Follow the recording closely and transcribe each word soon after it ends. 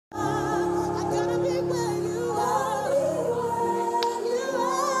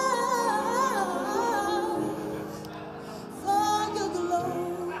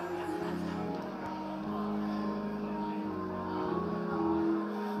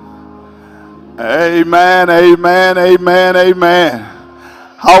Amen, amen, amen, amen.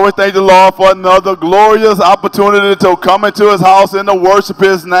 I always thank the Lord for another glorious opportunity to come into his house and to worship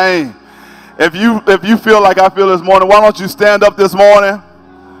his name. If you feel like I feel this morning, why don't you stand up this morning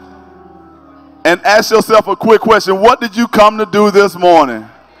and ask yourself a quick question. What did you come to do this morning?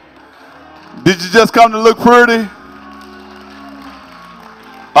 Did you just come to look pretty?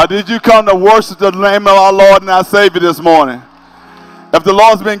 Or did you come to worship the name of our Lord and our Savior this morning? If the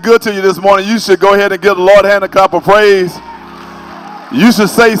Lord's been good to you this morning, you should go ahead and give the Lord a hand a clap of praise. You should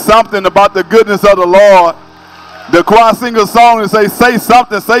say something about the goodness of the Lord. The choir sing a song and say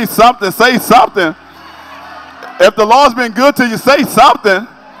something, say something, say something. If the Lord's been good to you, say something.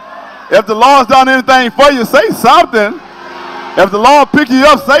 If the Lord's done anything for you, say something. If the Lord pick you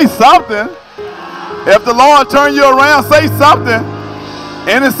up, say something. If the Lord turn you around, say something.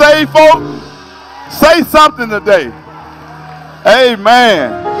 Any saved folk, say something today.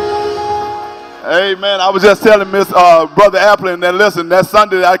 Amen. Amen. I was just telling Miss Brother Applin that listen, that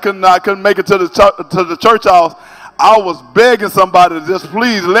Sunday I couldn't make it to the church house. I was begging somebody to just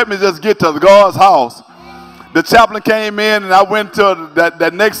please let me just get to God's house. The chaplain came in and I went to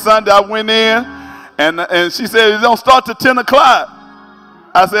that next Sunday. I went in and she said it don't start till 10 o'clock.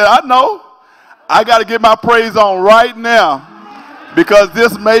 I said I know. I got to get my praise on right now because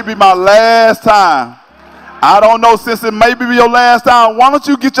this may be my last time. I don't know, since it may be your last time, why don't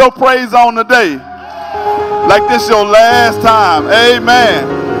you get your praise on today? Like this your last time. Amen.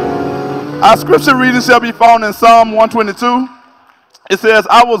 Our scripture reading shall be found in Psalm 122. It says,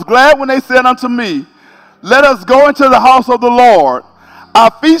 I was glad when they said unto me, let us go into the house of the Lord.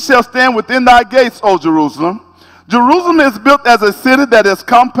 Our feet shall stand within thy gates, O Jerusalem. Jerusalem is built as a city that is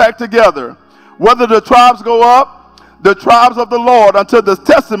compact together. Whether the tribes go up, the tribes of the Lord, unto the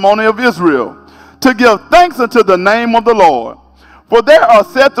testimony of Israel, to give thanks unto the name of the Lord. For there are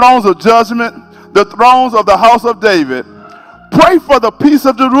set thrones of judgment, the thrones of the house of David. Pray for the peace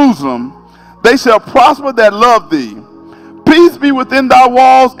of Jerusalem. They shall prosper that love thee. Peace be within thy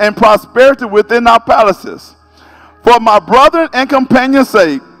walls and prosperity within thy palaces. For my brethren and companions'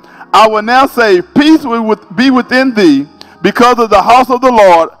 sake, I will now say, peace will be within thee. Because of the house of the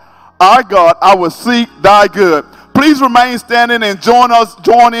Lord, our God, I will seek thy good. Please remain standing and join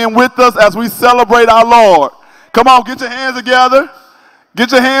in with us as we celebrate our Lord. Come on, get your hands together.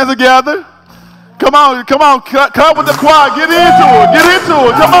 Get your hands together. Come on, come with the choir. Get into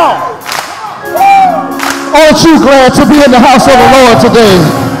it, come on. Aren't you glad to be in the house of the Lord today?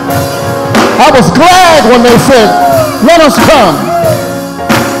 I was glad when they said, let us come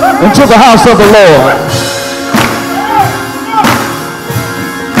into the house of the Lord.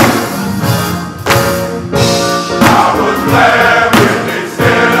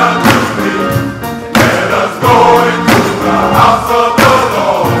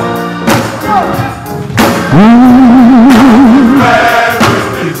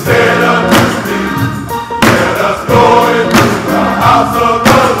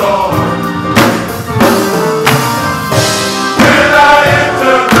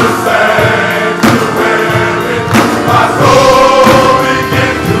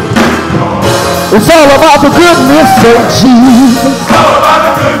 It's all about the goodness of Jesus. It's all about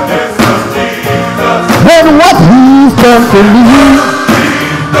the goodness of Jesus. And what he's done for me.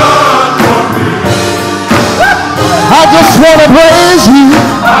 He's done for me. I just want to praise you.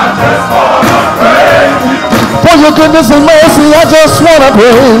 I just want to praise you. For your goodness and mercy, I just want to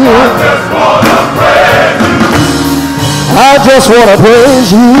praise you. I just want to praise you. I just want to praise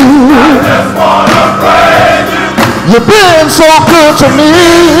you. I just want to praise you. You've been so good to me.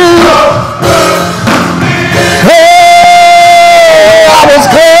 So good. Hey, I was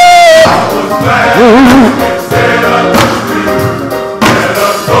glad. Said unto me, let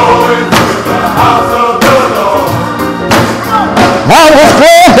us go into the house of the Lord. I was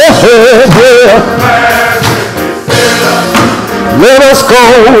glad. Let us go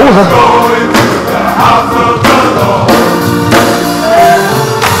into the house of the Lord.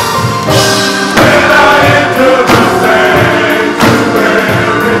 When I enter the sanctuary,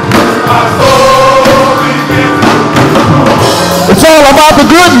 my soul begins to roar. It's all about the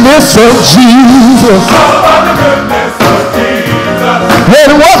goodness of Jesus. It's all about the goodness of Jesus.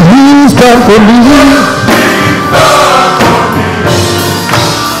 And what he's done for me. He's done for me.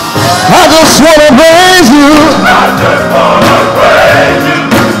 I just want to praise you. I just want to praise you.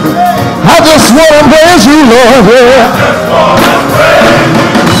 I just want to praise you, Lord. Yeah.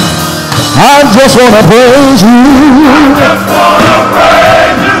 I just want to praise you. I just want to praise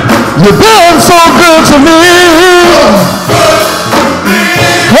you. You've been so good to me.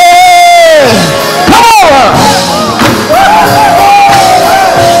 Hey, come on.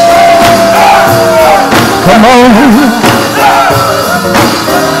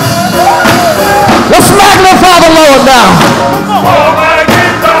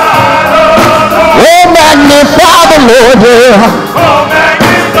 Oh,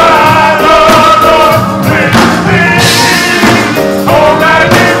 magnify the Lord with me. Oh,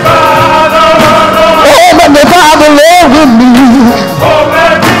 magnify the Lord. Oh, magnify the Lord with me. Oh,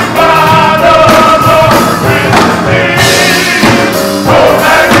 magnify the Lord with me. Oh,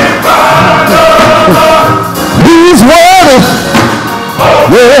 magnify the Lord. He's worthy. Oh,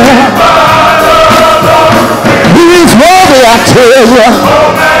 magnify the Lord. He's worthy, I tell you.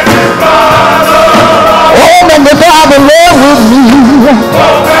 Oh, magnify the Lord. Oh, magnify the Lord with me.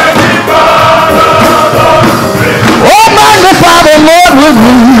 Oh, magnify the Lord with me. Oh, magnify the Lord with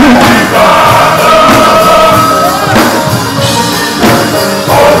me.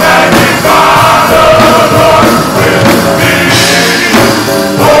 Oh, magnify the Lord with me.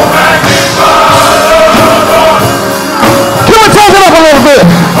 Oh, magnify the Lord. Can we take it up a little bit?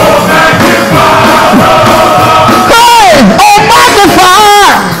 Oh, magnify the Lord. Hey, oh,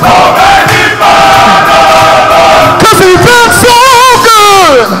 magnify. Oh, magnify the Lord. 'Cause he's been so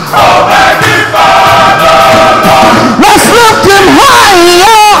good. Oh, magnify the Lord. Let's lift him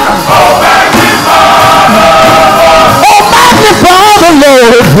higher. Oh, magnify the Lord. Oh, magnify the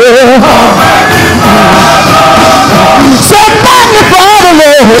Lord. Yeah. Oh, magnify the Lord. So magnify the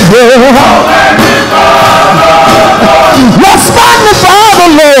Lord. Yeah. Oh, magnify the Lord. Let's magnify the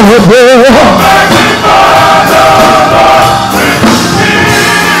Lord. Yeah. Oh, magnify the Lord with me.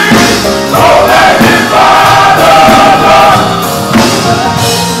 Oh, magnify the Lord.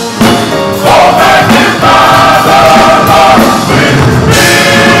 Oh, magnify the Lord with me.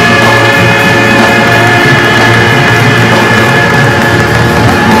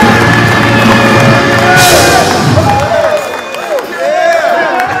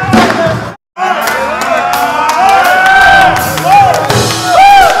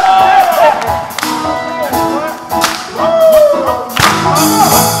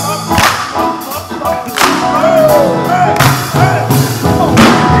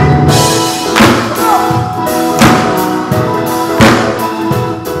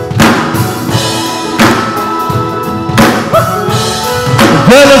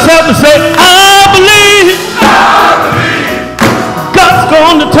 Let us have to say, I believe God's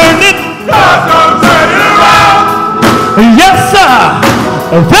going to turn it. God's going to turn it around. Yes, sir.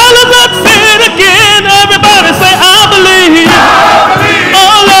 Fellas, let's say it again. Everybody say, I believe.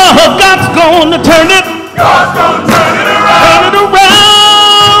 Oh, Lord, God's going to turn it. God's going to turn it around. Turn it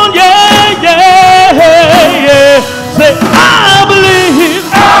around. Yeah, yeah, yeah. Say, I believe.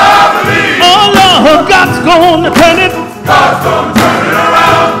 Oh, Lord, God's going to turn it. God's going to turn it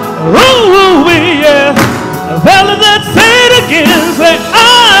around. Ooh, yeah. Fellas, let's say it again. Say,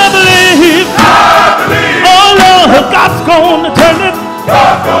 I believe. Oh, Lord, God's going to turn it.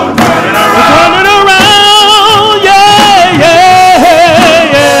 God's going to turn it around. Turn it around. Yeah,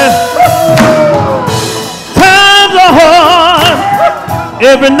 yeah, yeah. Times are hard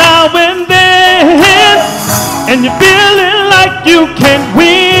every now and then, and you're feeling like you can't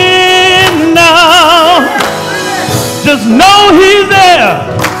win now. Just know he's there,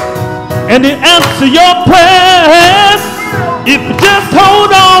 and he answer your prayers if you just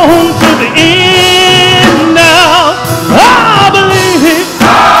hold on to the end now. I believe.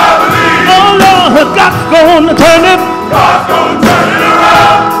 Oh Lord, God's gonna turn it. God's gonna turn it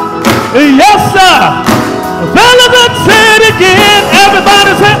around. Yes, sir. Fellas, let's say it again.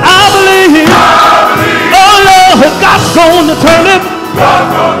 Everybody say, I believe. Oh Lord, God's gonna turn it.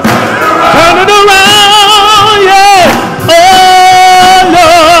 God's gonna turn it around. Turn it around, yeah. Oh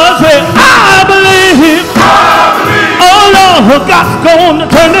Lord, say, I believe. Oh Lord, God's gonna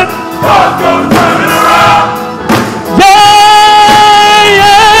turn it. God's gonna turn it around. Yeah,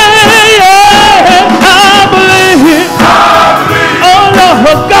 yeah, yeah. I believe. Oh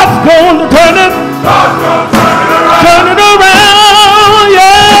Lord, God's gonna turn it. God's gonna turn it around. Turn it around,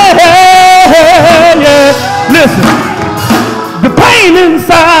 yeah, yeah. Listen, the pain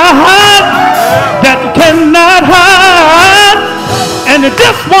inside that you cannot hide, and it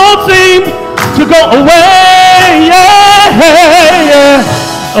just won't seem to go away, yeah, yeah.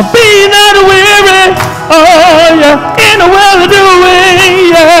 Be not weary, oh yeah, in the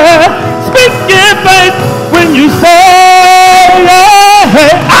well-doing, yeah. Speak in faith when you say, yeah,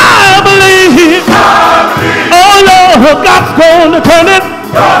 I believe. Oh Lord, God's gonna turn it.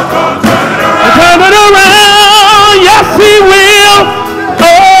 God's gonna turn it around. Turn it around, yes He will.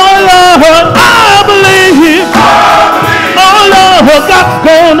 Oh Lord, I believe. Oh Lord, God's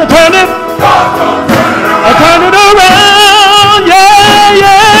gonna turn it. God's gonna turn it around. Turn it around, yeah,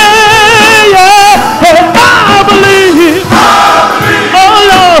 yeah, yeah. I believe. Oh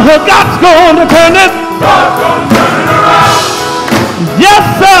Lord, God's gonna turn it. God's gonna turn it around. Yes,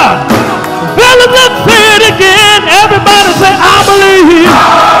 sir. Fellas, let's say it again. Everybody say,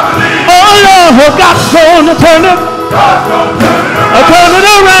 gonna turn it. Turn it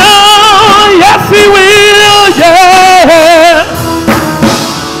around. Yes, he will. Yeah.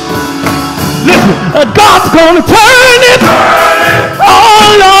 Listen, God's gonna turn it.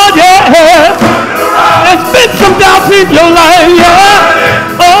 Oh Lord, yeah. There's been some doubts in your life,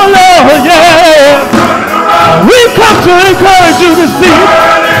 yeah. Oh Lord, yeah. We've come to encourage you to see.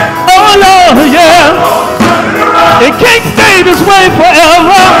 Oh Lord, yeah. It can't stay this way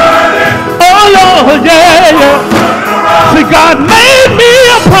forever. Oh Lord, yeah. See, God made me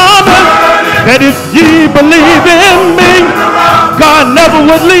a promise that if ye believe in me, God never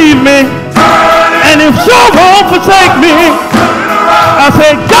would leave me. And if so won't forsake me. I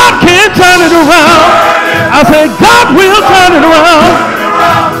said, God can turn it around. I said, God will turn it around.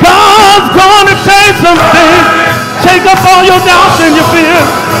 God's gonna change some things. Shake up all your doubts and your fears.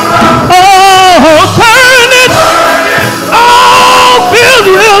 Oh, turn it. Oh, feels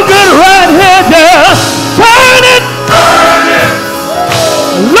real good right here, yeah. Turn it.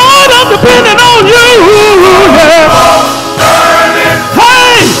 Lord, I'm depending on you, yeah.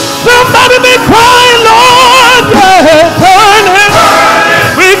 Hey, somebody been crying, Lord, yeah. Turn it.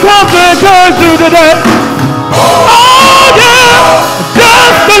 We come to encourage you today. Oh, yeah.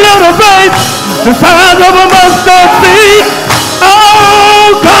 Just a little faith, the size of a mustard seed.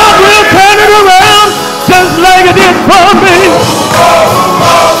 Oh, God will turn it around just like it did for me.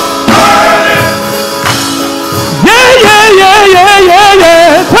 Yeah, yeah, yeah, yeah, yeah,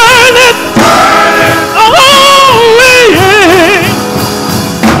 yeah. Turn it. Oh, yeah.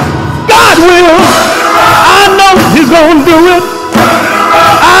 God will. I know he's going to do it.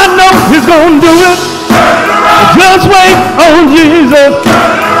 I know he's going to do it. Just wait on Jesus.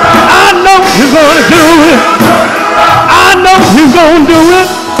 I know he's going to do it. I know he's going to do it.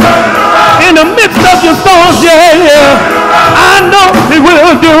 In the midst of your storms, yeah, yeah. I know he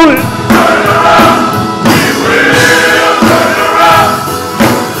will do it.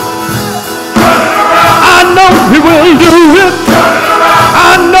 I know he will do it.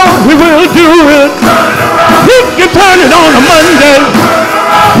 I know he will do it. He can turn it on a Monday.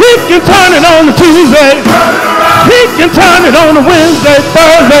 He can turn it on a Tuesday. He can turn it on a Wednesday,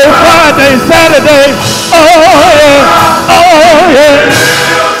 Thursday, Friday, Saturday. Oh yeah, oh yeah.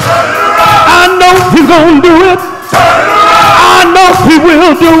 I know he's gonna do it. I know he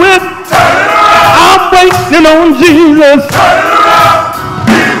will do it. I'm waiting on Jesus.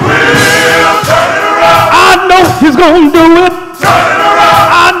 I know he's gonna do it.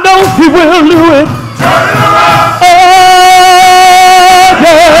 I know he will do it. Oh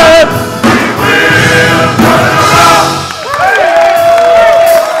yeah.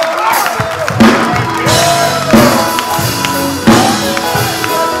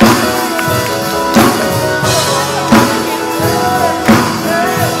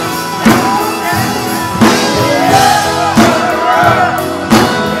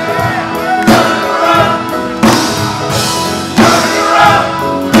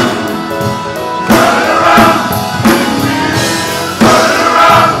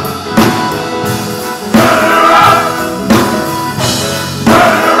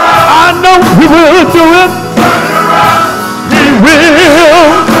 He will do it. He will.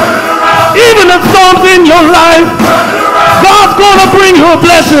 Even the storms in your life, God's gonna bring you a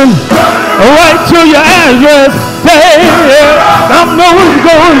blessing right to your address. Hey, I know he's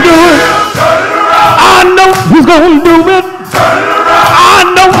gonna do it. I know he's gonna do it. I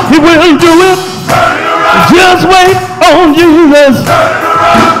know he will do it. Just wait on Jesus.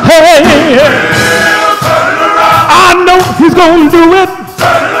 Hey, I know he's gonna do it.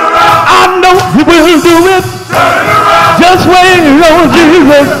 I know he will do it. Just wait on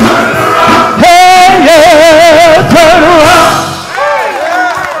Jesus. Hey, yeah, turn around.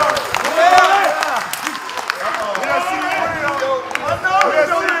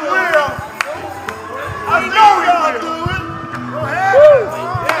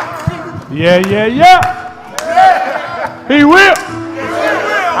 Yeah. He will.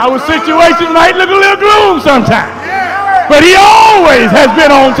 Our situation might look a little gloom sometimes, but he always has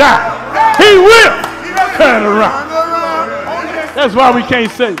been on time. He will turn around. That's why we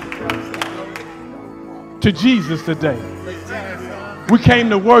can't say to Jesus today. We came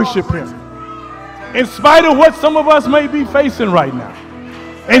to worship him. In spite of what some of us may be facing right now.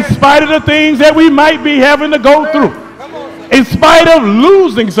 In spite of the things that we might be having to go through. In spite of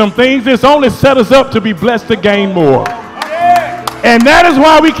losing some things, it's only set us up to be blessed to gain more. And that is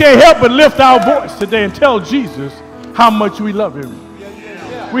why we can't help but lift our voice today and tell Jesus how much we love him.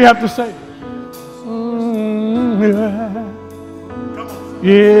 We have to say,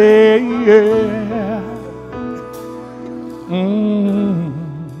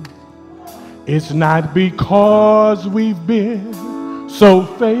 It's not because we've been so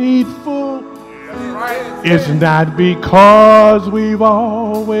faithful. It's not because we've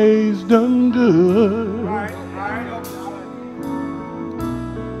always done good.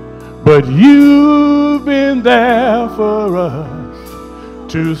 But you've been there for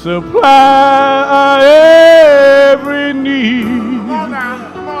us to supply our every need.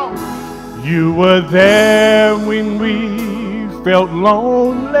 You were there when we felt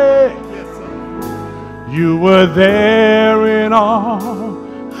lonely. You were there in all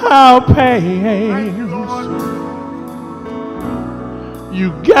our pains.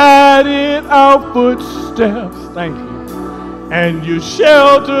 You guided our footsteps, thank you, and you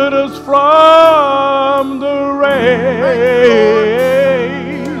sheltered us from the rain.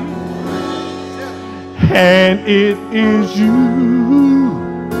 And it is you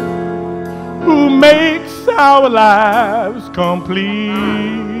who makes our lives complete.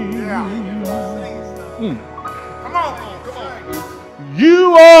 Come on.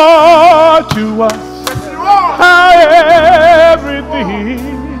 You are to us our everything.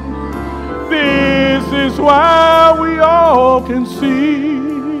 This is why we all can see.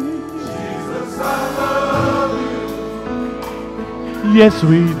 Jesus, I love you. Yes,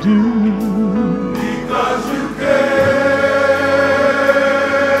 we do. Because you care.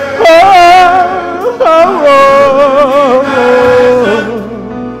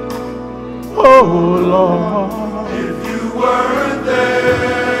 Oh, Lord. If you weren't there.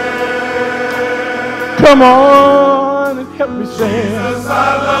 Come on and help me say. Jesus, I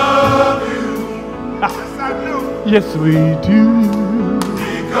love you. Yes, I do. Yes, we do.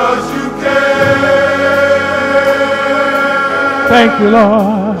 Because you care. Thank you,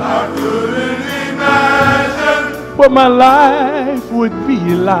 Lord. I couldn't imagine what my life would be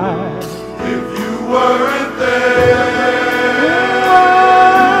like if you weren't there.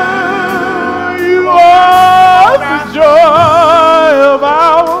 You are the joy of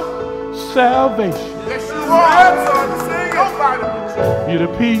our salvation. Yes, you are. Sing it. You're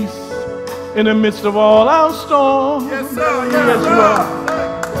the peace in the midst of all our storms. Yes, sir. Yes, you are.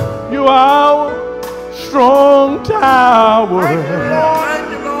 You are our strong tower. Thank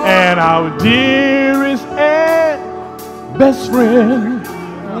you, Lord. And our dearest and best friend.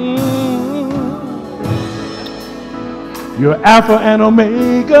 You're Alpha and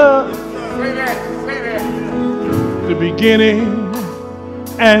Omega. Say that. The beginning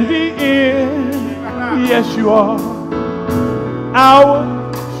and the end. Yes, you are. Our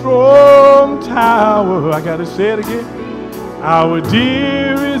strong tower. I gotta say it again. Our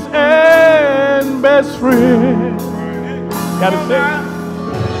dearest and best friend. Gotta say it.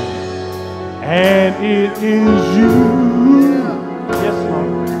 And it is you, yes,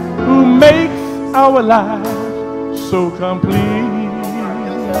 Lord, who makes our lives so complete.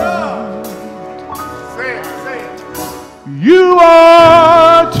 Say it. You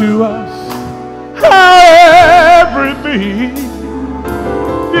are to us our everything.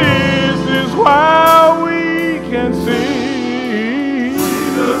 This is why we can sing.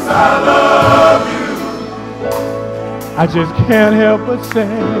 Jesus, I love you. I just can't help but say,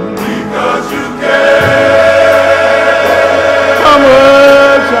 because you care. How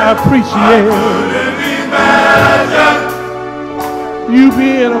much I appreciate. I couldn't imagine you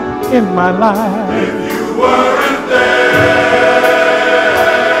being in my life if you weren't there.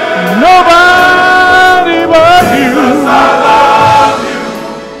 Nobody but you. Jesus, I love you.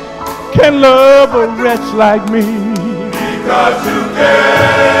 Can love a wretch like me. Because you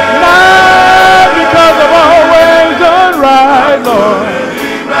care. Not because I've always done right, Lord.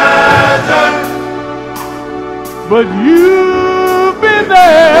 But you've been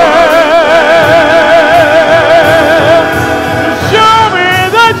there to show me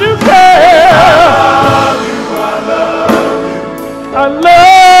that you care. I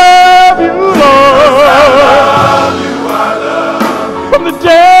love you, Lord. From the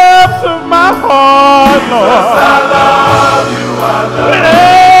depths of my heart, Lord. With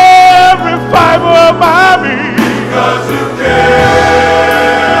every fiber of my being. Because you care.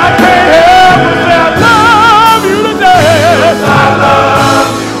 I can't help but say I love you today.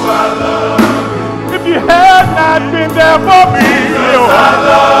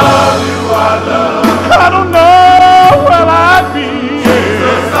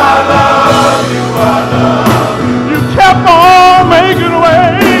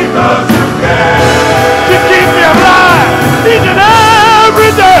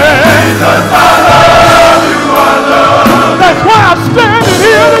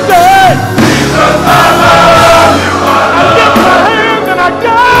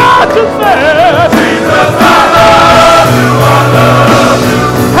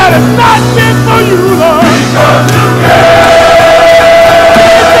 it's not been for you, Lord. Because you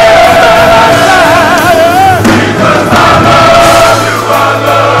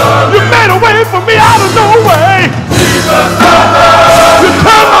You made a way for me out of no way. Jesus, I love you. You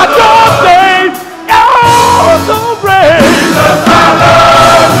turned my doorstay so great. Jesus, I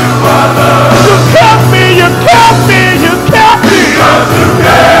love you. You kept me, you kept me, you kept me. Because you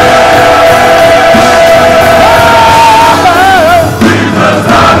Jesus,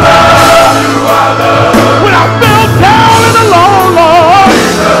 I love you, I love you. When I fell down and alone, Lord.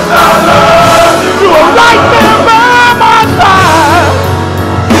 Jesus, I love you. You were right there by my side.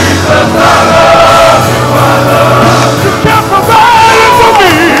 Jesus, I love you, I love you. You kept providing for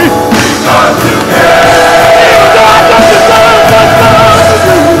me. Because you care. Even though I don't deserve the love of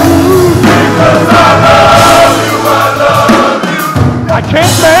you. Because I love you, I love you. I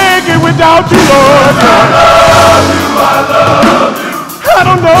can't make it without you, Lord. I love you, I love you. I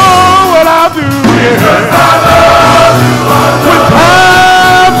don't know what I'll do. Because I love you, I love you. When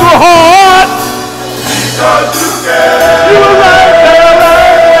times were hard. Because you care. You were right there,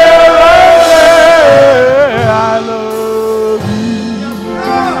 right there, right there. I love you.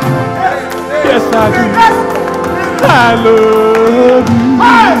 Yes, I do. I love you.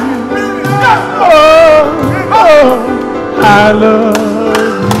 Oh, I love you.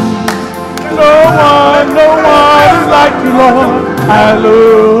 No one is like you, Lord. I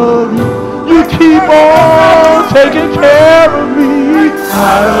love you. You keep on taking care of me. I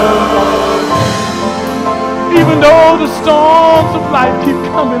love you. Even though the storms of life keep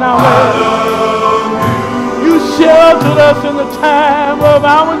coming our way, I love you. You sheltered us in the time of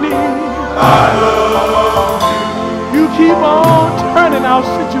our need. I love you. You keep on turning our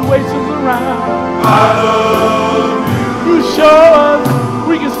situations around. I love you. You show us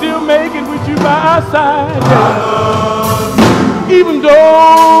we can still make it with you by our side. Yeah. I love you. Even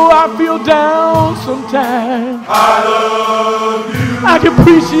though I feel down sometimes, I love you. I can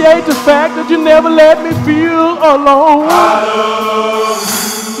appreciate the fact that you never let me feel alone. I love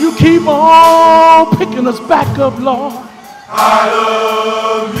you. You keep on picking us back up, Lord. I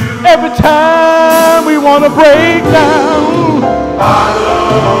love you. Every time we want to break down, I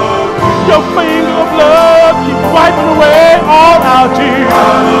love you. Your finger of love keeps wiping away all our tears. I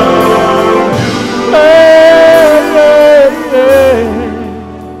love you. Hey, hey, hey.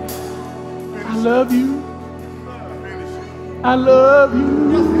 I love you. I love you.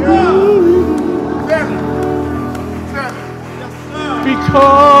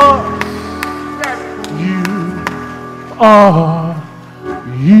 Because you are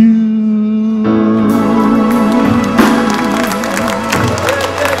you.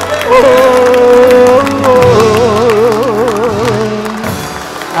 Oh,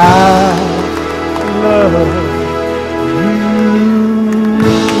 I love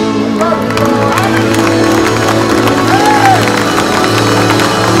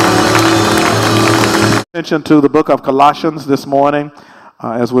Attention to the book of Colossians this morning.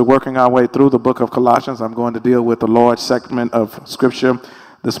 As we're working our way through the book of Colossians, I'm going to deal with the large segment of scripture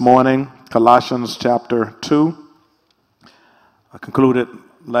this morning, Colossians chapter 2. I concluded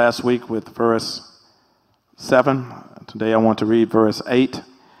last week with verse 7. Today I want to read verse 8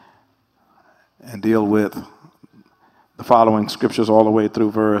 and deal with the following scriptures all the way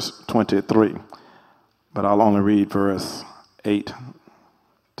through verse 23. But I'll only read verse 8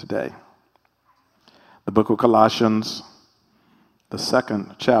 today. The book of Colossians, the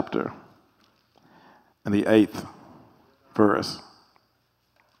 2nd chapter, and the 8th verse.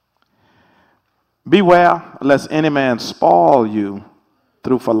 Beware lest any man spoil you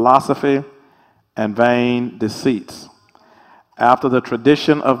through philosophy and vain deceits, after the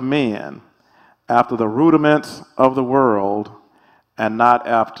tradition of men, after the rudiments of the world, and not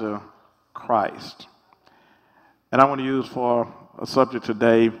after Christ. And I want to use for a subject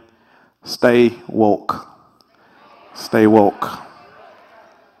today, stay woke. Stay woke.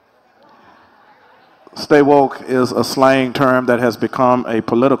 Stay woke is a slang term that has become a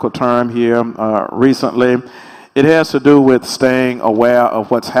political term here recently. It has to do with staying aware of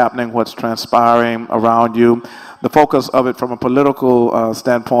what's happening, what's transpiring around you. The focus of it from a political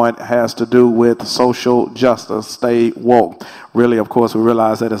standpoint has to do with social justice, stay woke. Really, of course, we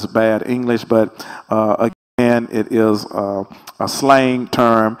realize that it's bad English, but again, it is a slang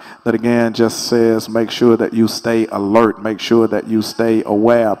term that again just says make sure that you stay alert, make sure that you stay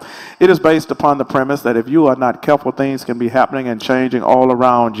aware. It is based upon the premise that if you are not careful, things can be happening and changing all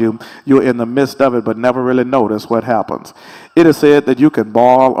around you. You're in the midst of it but never really notice what happens. It is said that you can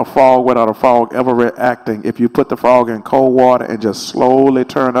boil a frog without a frog ever reacting if you put the frog in cold water and just slowly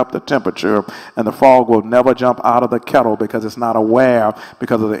turn up the temperature, and the frog will never jump out of the kettle because it's not aware,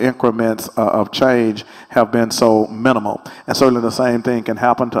 because of the increments of change have been so minimal. And certainly the same thing can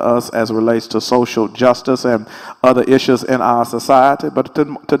happen to us as it relates to social justice and other issues in our society. But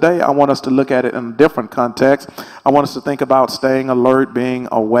today I want us to look at it in a different context. I want us to think about staying alert, being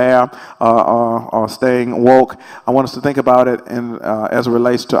aware, or staying woke. I want us to think about it as it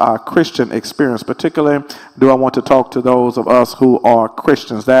relates to our Christian experience. Particularly, I want to talk to those of us who are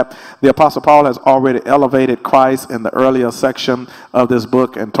Christians. That the Apostle Paul has already elevated Christ in the earlier section of this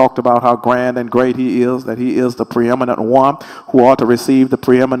book and talked about how grand and great he is, that he is the preeminent one who ought to receive the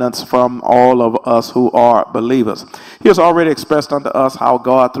preeminence from all of us who are believers. He has already expressed unto us how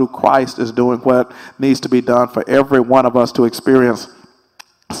God through Christ is doing what needs to be done for every one of us to experience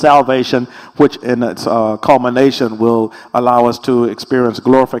salvation, which in its culmination will allow us to experience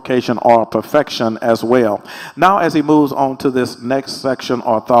glorification or perfection as well. Now, as he moves on to this next section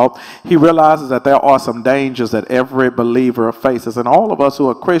or thought, he realizes that there are some dangers that every believer faces. And all of us who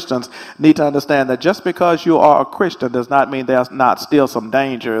are Christians need to understand that just because you are a Christian does not mean there's not still some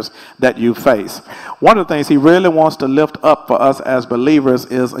dangers that you face. One of the things he really wants to lift up for us as believers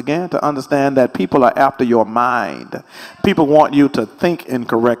is, again, to understand that people are after your mind. People want you to think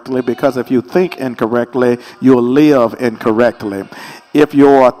incorrectly, because if you think incorrectly, you'll live incorrectly. If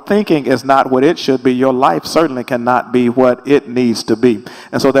your thinking is not what it should be, your life certainly cannot be what it needs to be.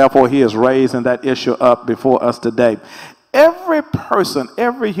 And so therefore, he is raising that issue up before us today. Every person,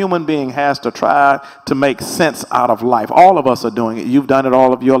 every human being has to try to make sense out of life. All of us are doing it. You've done it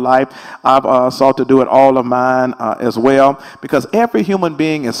all of your life. I've sought to do it all of mine as well, because every human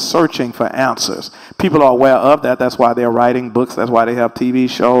being is searching for answers. People are aware of that. That's why they're writing books. That's why they have TV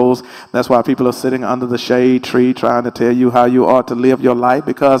shows. That's why people are sitting under the shade tree trying to tell you how you ought to live your life,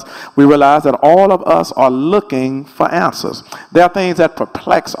 because we realize that all of us are looking for answers. There are things that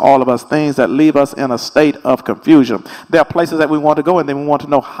perplex all of us, things that leave us in a state of confusion. There are places that we want to go, and then we want to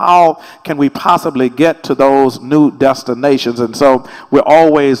know how can we possibly get to those new destinations. And so we're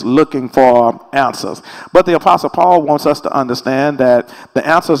always looking for answers. But the Apostle Paul wants us to understand that the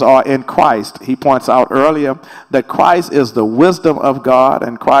answers are in Christ. He points out earlier that Christ is the wisdom of God,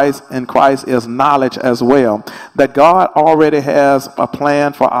 and Christ is knowledge as well. That God already has a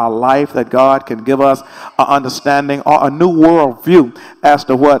plan for our life, that God can give us an understanding or a new worldview as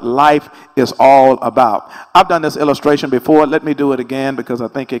to what life is all about. I've done this illustration before. Let me do it again because I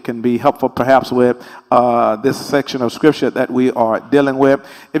think it can be helpful perhaps with this section of scripture that we are dealing with.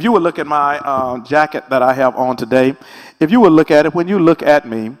 If you would look at my jacket that I have on today, if you would look at it, when you look at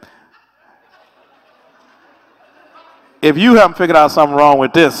me, if you haven't figured out something wrong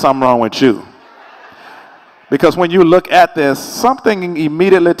with this, something wrong with you. Because when you look at this, something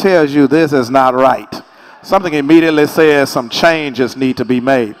immediately tells you this is not right. Something immediately says some changes need to be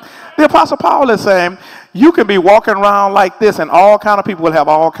made. The Apostle Paul is saying, you can be walking around like this and all kinds of people will have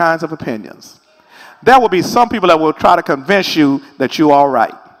all kinds of opinions. There will be some people that will try to convince you that you're all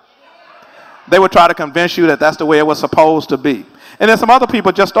right. They will try to convince you that that's the way it was supposed to be. And then some other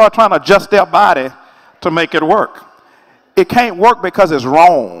people just start trying to adjust their body to make it work. It can't work because it's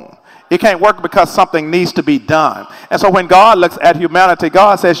wrong. It can't work because something needs to be done. And so when God looks at humanity,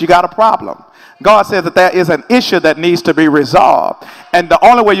 God says, you got a problem. God says that there is an issue that needs to be resolved. And the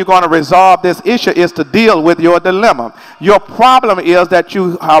only way you're going to resolve this issue is to deal with your dilemma. Your problem is that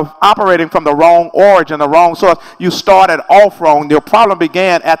you are operating from the wrong origin, the wrong source. You started off wrong. Your problem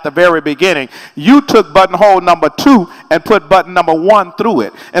began at the very beginning. You took buttonhole number 2 and put button number 1 through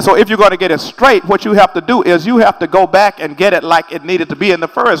it. And so if you're going to get it straight, what you have to do is you have to go back and get it like it needed to be in the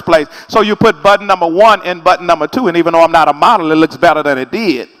first place. So you put button number 1 in button number 2, and even though I'm not a model, it looks better than it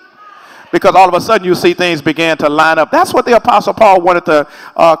did. Because all of a sudden you see things began to line up. That's what the Apostle Paul wanted the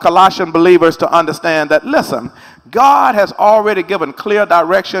Colossian believers to understand, that, listen, God has already given clear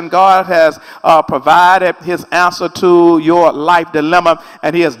direction. God has provided his answer to your life dilemma,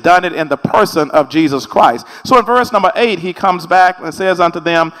 and he has done it in the person of Jesus Christ. So in verse number 8, he comes back and says unto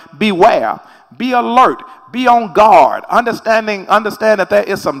them, beware, be alert, be on guard. Understand that there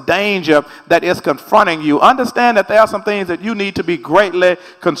is some danger that is confronting you. Understand that there are some things that you need to be greatly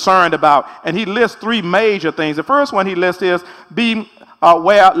concerned about. And he lists 3 major things. The first one he lists is, be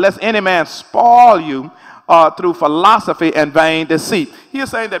aware lest any man spoil you through philosophy and vain deceit. He is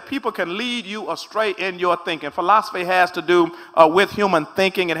saying that people can lead you astray in your thinking. Philosophy has to do with human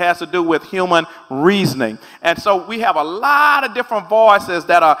thinking. It has to do with human reasoning. And so we have a lot of different voices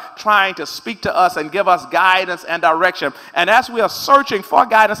that are trying to speak to us and give us guidance and direction. And as we are searching for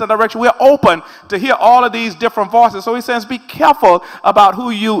guidance and direction, we're open to hear all of these different voices. So he says, be careful about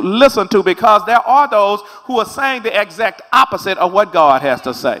who you listen to, because there are those who are saying the exact opposite of what God has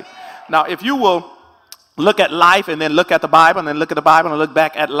to say. Now, if you will look at life and then look at the Bible and then look at the Bible and look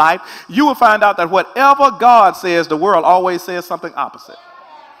back at life, you will find out that whatever God says, the world always says something opposite.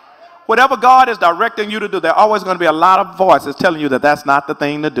 Whatever God is directing you to do, there are always going to be a lot of voices telling you that that's not the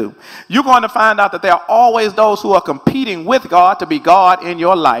thing to do. You're going to find out that there are always those who are competing with God to be God in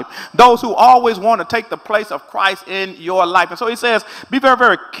your life. Those who always want to take the place of Christ in your life. And so he says, be very,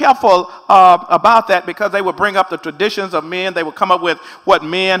 very careful about that, because they will bring up the traditions of men. They will come up with what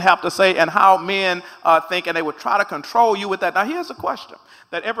men have to say and how men think, and they will try to control you with that. Now, here's a question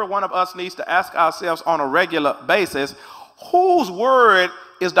that every one of us needs to ask ourselves on a regular basis. Whose word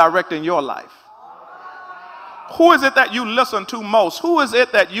is directing your life? Who is it that you listen to most? Who is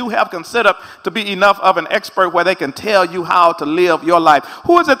it that you have considered to be enough of an expert where they can tell you how to live your life?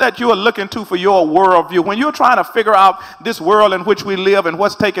 Who is it that you are looking to for your worldview? When you're trying to figure out this world in which we live and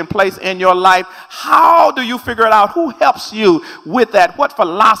what's taking place in your life, how do you figure it out? Who helps you with that? What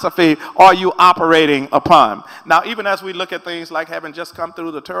philosophy are you operating upon? Now, even as we look at things like having just come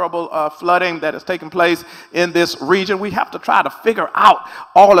through the terrible flooding that has taken place in this region, we have to try to figure out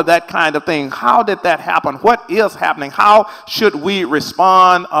all of that kind of thing. How did that happen? What is happening? How should we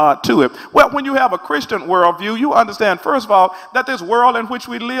respond to it? Well, when you have a Christian worldview, you understand, first of all, that this world in which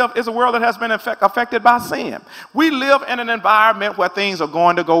we live is a world that has been affected by sin. We live in an environment where things are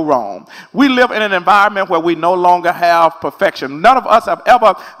going to go wrong. We live in an environment where we no longer have perfection. None of us have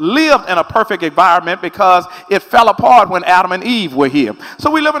ever lived in a perfect environment, because it fell apart when Adam and Eve were here.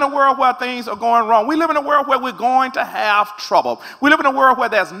 So we live in a world where things are going wrong. We live in a world where we're going to have trouble. We live in a world where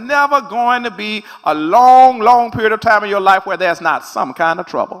there's never going to be a long period of time in your life where there's not some kind of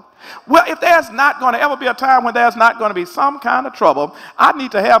trouble. Well, if there's not going to ever be a time when there's not going to be some kind of trouble, I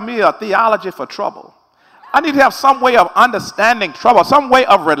need to have me a theology for trouble. I need to have some way of understanding trouble, some way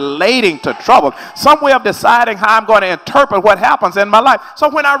of relating to trouble, some way of deciding how I'm going to interpret what happens in my life. So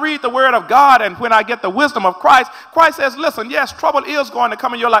when I read the Word of God and when I get the wisdom of Christ, Christ says, listen, yes, trouble is going to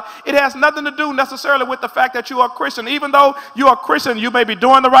come in your life. It has nothing to do necessarily with the fact that you are a Christian. Even though you are a Christian, you may be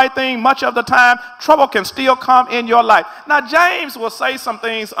doing the right thing much of the time, trouble can still come in your life. Now, James will say some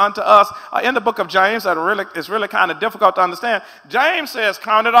things unto us in the book of James that is really kind of difficult to understand. James says,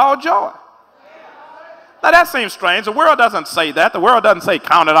 count it all joy. Now, that seems strange. The world doesn't say that. The world doesn't say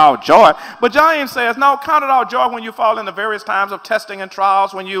count it all joy. But James says, no, count it all joy when you fall into various times of testing and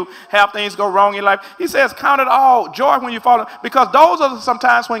trials, when you have things go wrong in your life. He says, count it all joy when you fall, because those are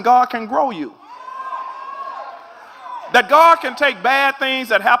sometimes when God can grow you. That God can take bad things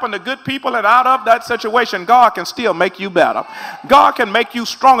that happen to good people, and out of that situation, God can still make you better. God can make you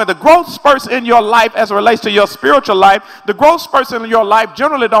stronger. The growth spurts in your life as it relates to your spiritual life, the growth spurts in your life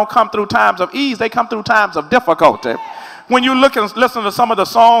generally don't come through times of ease. They come through times of difficulty. When you look and listen to some of the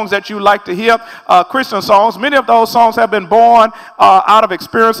songs that you like to hear, Christian songs, many of those songs have been born out of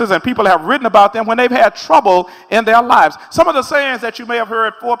experiences, and people have written about them when they've had trouble in their lives. Some of the sayings that you may have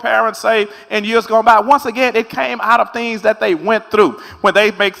heard foreparents say in years gone by, once again, it came out of things that they went through, when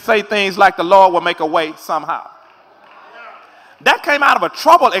they say things like the Lord will make a way somehow. That came out of a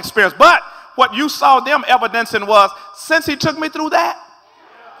troubled experience, but what you saw them evidencing was, since he took me through that,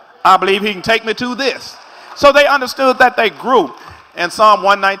 I believe he can take me to this. So they understood that they grew. In Psalm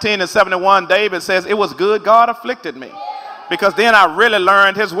 119 and 71, David says, it was good God afflicted me, because then I really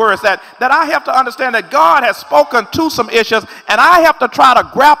learned his words, that I have to understand that God has spoken to some issues, and I have to try to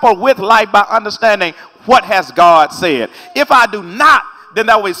grapple with life by understanding what has God said. If I do not, then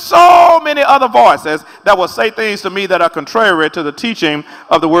there will be so many other voices that will say things to me that are contrary to the teaching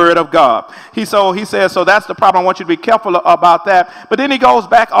of the Word of God. He says, so that's the problem. I want you to be careful about that. But then he goes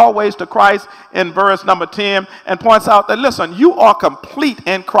back always to Christ in verse number 10 and points out that, listen, you are complete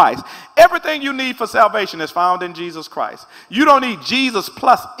in Christ. Everything you need for salvation is found in Jesus Christ. You don't need Jesus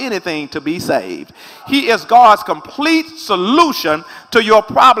plus anything to be saved. He is God's complete solution to your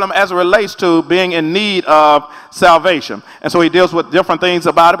problem as it relates to being in need of salvation. And so he deals with different things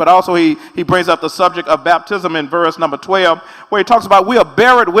about it, but also he brings up the subject of baptism in verse number 12, where he talks about we are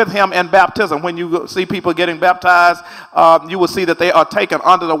buried with him in baptism. When you see people getting baptized, you will see that they are taken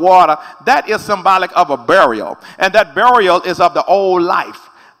under the water. That is symbolic of a burial, and that burial is of the old life.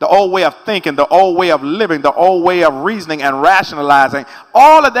 the old way of thinking, the old way of living, the old way of reasoning and rationalizing.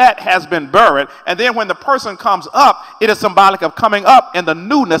 All of that has been buried. And then when the person comes up, it is symbolic of coming up in the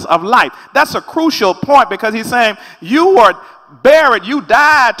newness of life. That's a crucial point, because he's saying you were buried. You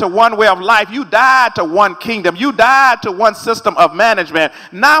died to one way of life. You died to one kingdom. You died to one system of management.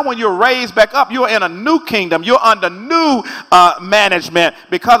 Now when you're raised back up, you're in a new kingdom. You're under new management,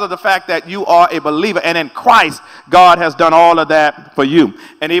 because of the fact that you are a believer. And in Christ, God has done all of that for you.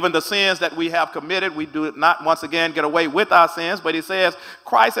 And even the sins that we have committed, we do not once again get away with our sins. But he says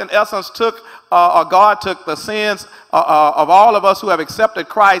Christ in essence took, or God took the sins of all of us who have accepted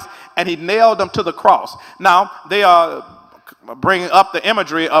Christ, and he nailed them to the cross. Now they are bringing up the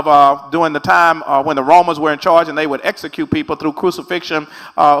imagery of during the time when the Romans were in charge, and they would execute people through crucifixion,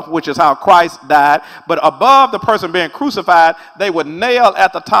 which is how Christ died. But above the person being crucified, they would nail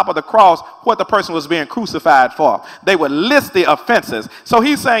at the top of the cross what the person was being crucified for. They would list the offenses. So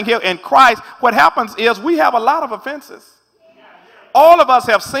he's saying here in Christ, what happens is we have a lot of offenses. All of us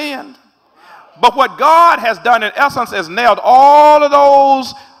have sinned. But what God has done in essence is nailed all of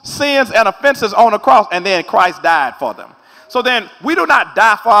those sins and offenses on the cross, and then Christ died for them. So then we do not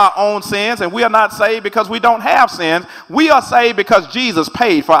die for our own sins, and we are not saved because we don't have sins. We are saved because Jesus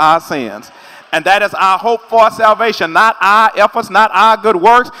paid for our sins. And that is our hope for salvation, not our efforts, not our good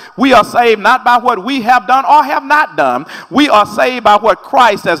works. We are saved not by what we have done or have not done. We are saved by what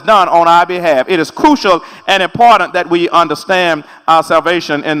Christ has done on our behalf. It is crucial and important that we understand our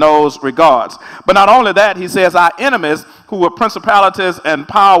salvation in those regards. But not only that, he says our enemies, who were principalities and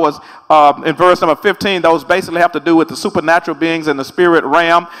powers, in verse number 15, those basically have to do with the supernatural beings in the spirit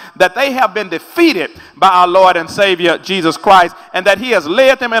realm, that they have been defeated by our Lord and Savior Jesus Christ, and that he has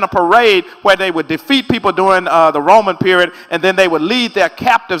led them in a parade where they would defeat people during the Roman period, and then they would lead their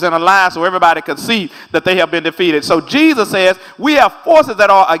captives in a line so everybody could see that they have been defeated. So Jesus says we have forces that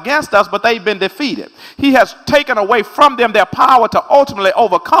are against us, but they've been defeated. He has taken away from them their power to ultimately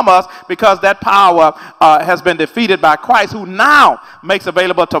overcome us, because that power has been defeated by Christ, who now makes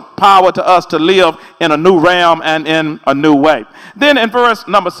available to power to us to live in a new realm and in a new way. Then in verse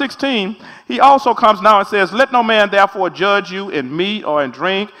number 16, he also comes now and says, let no man therefore judge you in meat or in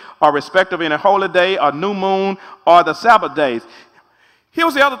drink, or respect of any holy day, or new moon, or the Sabbath days. Here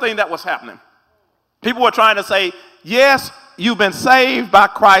was the other thing that was happening. People were trying to say, yes, you've been saved by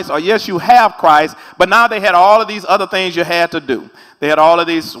Christ, or yes, you have Christ, but now they had all of these other things you had to do. They had all of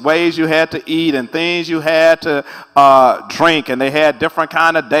these ways you had to eat and things you had to drink, and they had different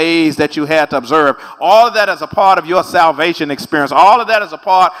kind of days that you had to observe. All of that is a part of your salvation experience. All of that is a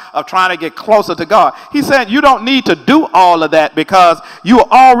part of trying to get closer to God. He said you don't need to do all of that, because you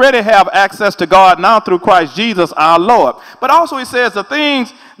already have access to God now through Christ Jesus our Lord. But also he says the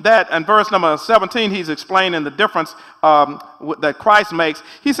things that, in verse number 17, he's explaining the difference that Christ makes.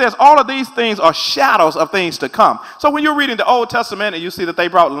 He says all of these things are shadows of things to come. So when you're reading the Old Testament and you see that they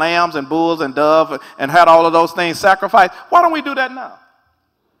brought lambs and bulls and doves and had all of those things sacrificed, why don't we do that now?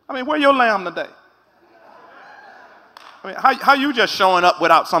 I mean, where your lamb today? I mean, how you just showing up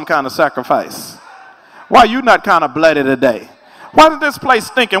without some kind of sacrifice? Why you not kind of bloody today? Why is this place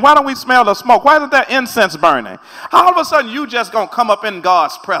stinking? Why don't we smell the smoke? Why isn't there incense burning? How all of a sudden you just going to come up in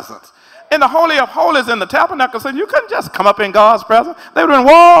God's presence? In the Holy of Holies in the tabernacle, said you couldn't just come up in God's presence. They would have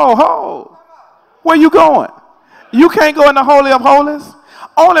been, whoa, ho, where you going? You can't go in the Holy of Holies.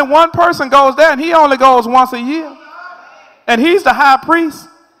 Only one person goes there, and he only goes once a year. And he's the high priest.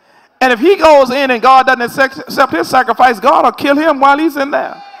 And if he goes in and God doesn't accept his sacrifice, God will kill him while he's in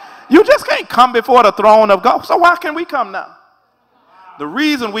there. You just can't come before the throne of God. So why can we come now? The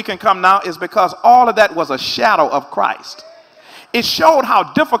reason we can come now is because all of that was a shadow of Christ. It showed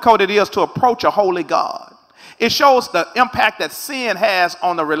how difficult it is to approach a holy God. It shows the impact that sin has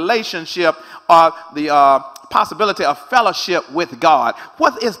on the relationship or the possibility of fellowship with God.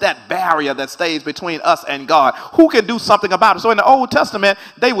 What is that barrier that stays between us and God? Who can do something about it? So in the Old Testament,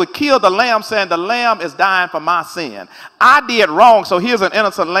 they would kill the lamb, saying the lamb is dying for my sin. I did wrong, so here's an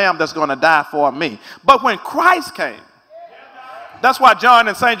innocent lamb that's going to die for me. But when Christ came, that's why John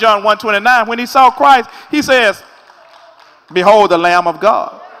in St. John 1:29, when he saw Christ, he says, behold the Lamb of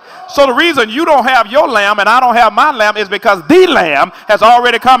God. So the reason you don't have your lamb and I don't have my lamb is because the lamb has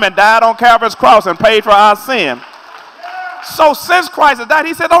already come and died on Calvary's cross and paid for our sin. So since Christ has died,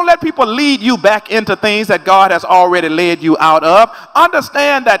 he said, don't let people lead you back into things that God has already led you out of.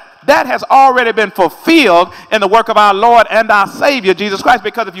 Understand that that has already been fulfilled in the work of our Lord and our Savior, Jesus Christ.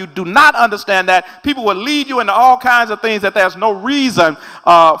 Because if you do not understand that, people will lead you into all kinds of things that there's no reason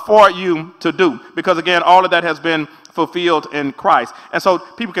for you to do. Because again, all of that has been fulfilled in Christ. And so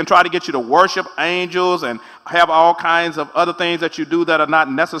people can try to get you to worship angels and have all kinds of other things that you do that are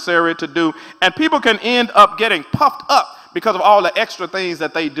not necessary to do. And people can end up getting puffed up because of all the extra things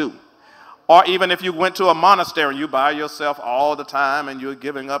that they do. Or even if you went to a monastery and you by yourself all the time and you're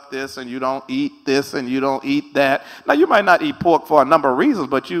giving up this and you don't eat this and you don't eat that. Now, you might not eat pork for a number of reasons,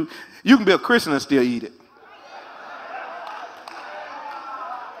 but you can be a Christian and still eat it.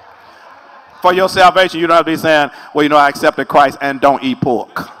 For your salvation, you don't have to be saying, well, you know, I accepted Christ and don't eat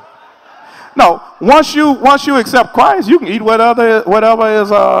pork. No, once you accept Christ, you can eat whatever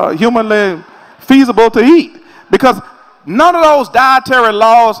is humanly feasible to eat. Because none of those dietary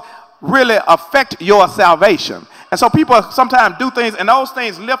laws really affect your salvation. And so people sometimes do things, and those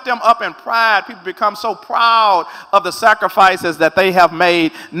things lift them up in pride. People become so proud of the sacrifices that they have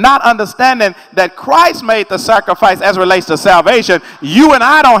made, not understanding that Christ made the sacrifice as it relates to salvation. You and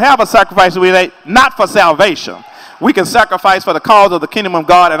I don't have a sacrifice we made, not for salvation. We can sacrifice for the cause of the kingdom of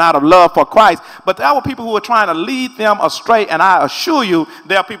God and out of love for Christ. But there were people who were trying to lead them astray, and I assure you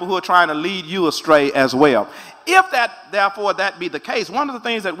there are people who are trying to lead you astray as well. If therefore that be the case, one of the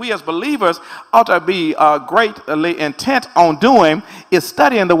things that we as believers ought to be greatly intent on doing is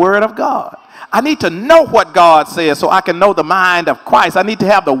studying the Word of God. I need to know what God says so I can know the mind of Christ. I need to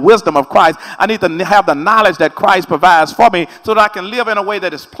have the wisdom of Christ. I need to have the knowledge that Christ provides for me so that I can live in a way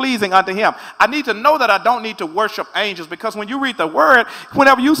that is pleasing unto him. I need to know that I don't need to worship angels, because when you read the Word,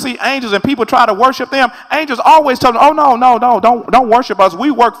 whenever you see angels and people try to worship them, angels always tell them, oh, no, don't worship us. We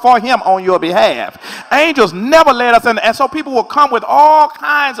work for him on your behalf. Angels never led us in. And so people will come with all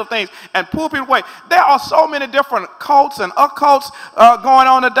kinds of things and pull people away. There are so many different cults and occults going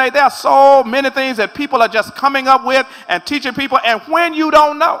on today. There are so many things that people are just coming up with and teaching people, and when you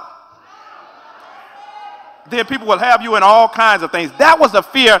don't know, then people will have you in all kinds of things. That was the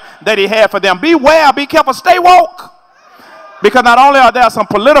fear that he had for them. Beware, be careful, stay woke. Because not only are there some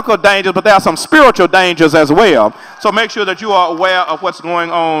political dangers, but there are some spiritual dangers as well. So make sure that you are aware of what's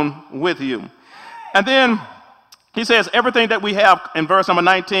going on with you. And then he says everything that we have in verse number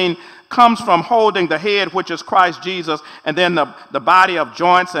 19 comes from holding the head, which is Christ Jesus, and then the body of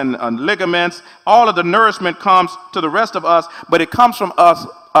joints and ligaments. All of the nourishment comes to the rest of us, but it comes from us,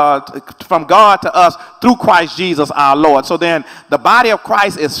 from God to us through Christ Jesus our Lord. So then the body of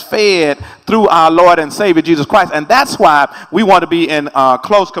Christ is fed through our Lord and Savior Jesus Christ, and that's why we want to be in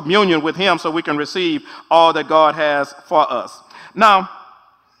close communion with him so we can receive all that God has for us. Now,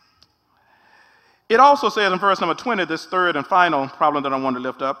 it also says in verse number 20, this third and final problem that I want to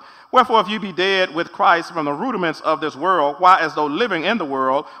lift up, wherefore if you be dead with Christ from the rudiments of this world, why as though living in the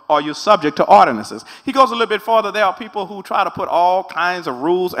world are you subject to ordinances? He goes a little bit further. There are people who try to put all kinds of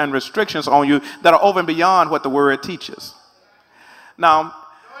rules and restrictions on you that are over and beyond what the Word teaches. Now,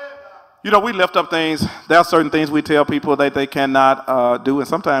 you know, we lift up things. There are certain things we tell people that they cannot do, and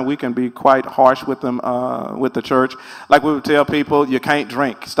sometimes we can be quite harsh with them, with the church. Like we would tell people, you can't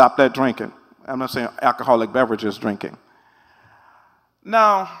drink, stop that drinking. I'm not saying alcoholic beverages drinking.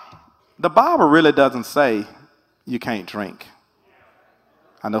 Now, the Bible really doesn't say you can't drink.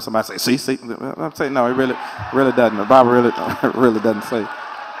 I know somebody say, see, I'm saying no, it really doesn't. The Bible really doesn't say.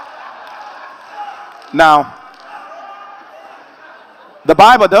 Now, the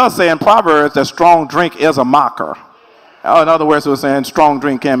Bible does say in Proverbs that strong drink is a mocker. In other words, it was saying strong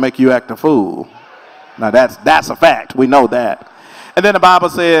drink can make you act a fool. Now, that's a fact. We know that. And then the Bible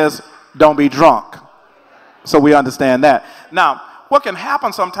says, don't be drunk. So we understand that. Now, what can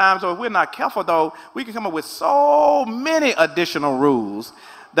happen sometimes, or if we're not careful though, we can come up with so many additional rules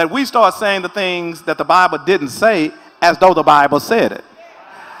that we start saying the things that the Bible didn't say as though the Bible said it.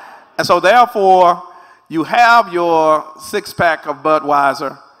 And so therefore, you have your 6-pack of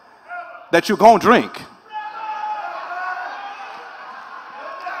Budweiser that you're going to drink.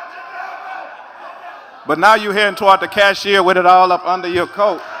 But now you're heading toward the cashier with it all up under your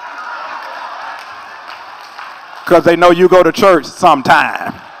coat, because they know you go to church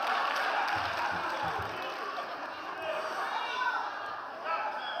sometime.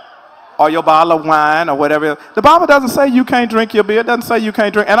 Or your bottle of wine or whatever. The Bible doesn't say you can't drink your beer. It doesn't say you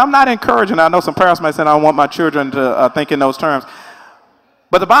can't drink. And I'm not encouraging. I know some parents might say, I don't want my children to think in those terms.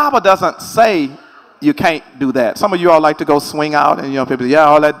 But the Bible doesn't say you can't do that. Some of you all like to go swing out, and people say, yeah,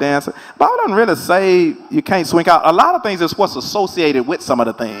 all that dancing. The Bible doesn't really say you can't swing out. A lot of things is what's associated with some of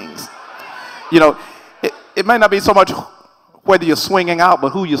the things. It may not be so much whether you're swinging out, but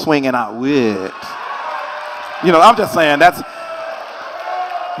who you're swinging out with. You know, I'm just saying that's,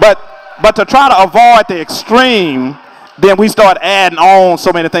 but to try to avoid the extreme, then we start adding on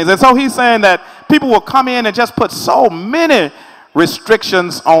so many things. And so he's saying that people will come in and just put so many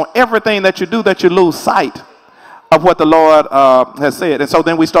restrictions on everything that you do that you lose sight of what the Lord has said. And so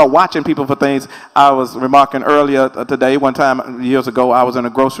then we start watching people for things. I was remarking earlier today, one time years ago, I was in a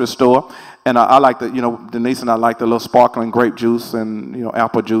grocery store, and I like the, you know, Denise and I like the little sparkling grape juice and, you know,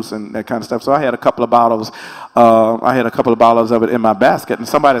 apple juice and that kind of stuff. So I had a couple of bottles. Of it in my basket, and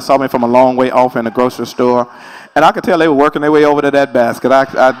somebody saw me from a long way off in the grocery store, and I could tell they were working their way over to that basket.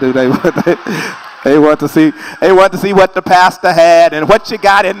 They want to see what the pastor had and what you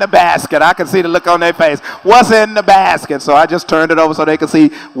got in the basket. I could see the look on their face. What's in the basket? So I just turned it over so they could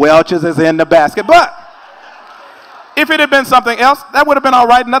see Welch's is in the basket. But if it had been something else, that would have been all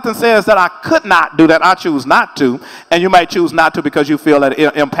right. Nothing says that I could not do that. I choose not to. And you might choose not to because you feel that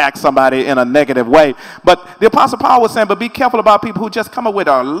it impacts somebody in a negative way. But the Apostle Paul was saying, but be careful about people who just come up with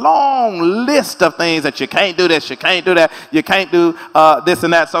a long list of things that you can't do this, you can't do that, you can't do this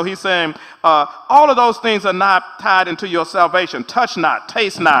and that. So he's saying, all of those things are not tied into your salvation. Touch not,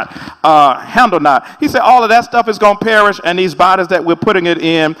 taste not, handle not. He said all of that stuff is going to perish, and these bodies that we're putting it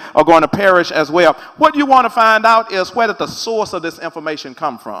in are going to perish as well. What you want to find out is where did the source of this information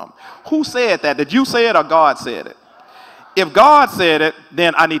come from? Who said that? Did you say it or God said it? If God said it,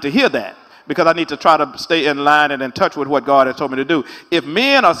 then I need to hear that, because I need to try to stay in line and in touch with what God has told me to do. If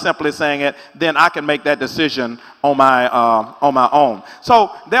men are simply saying it, then I can make that decision on my own.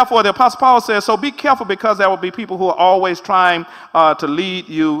 So therefore, the Apostle Paul says, so be careful, because there will be people who are always trying to lead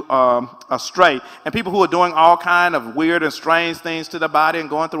you astray, and people who are doing all kind of weird and strange things to the body and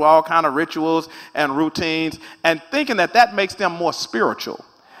going through all kind of rituals and routines and thinking that that makes them more spiritual,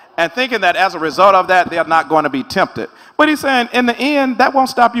 and thinking that as a result of that, they're not going to be tempted. But he's saying, in the end, that won't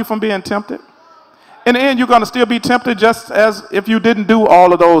stop you from being tempted. In the end, you're going to still be tempted, just as if you didn't do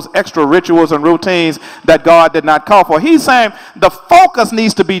all of those extra rituals and routines that God did not call for. He's saying the focus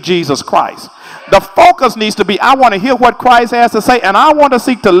needs to be Jesus Christ. The focus needs to be, I want to hear what Christ has to say, and I want to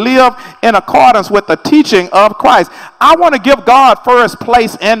seek to live in accordance with the teaching of Christ. I want to give God first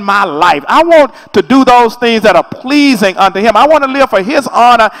place in my life. I want to do those things that are pleasing unto him. I want to live for his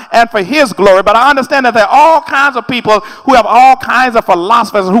honor and for his glory. But I understand that there are all kinds of people who have all kinds of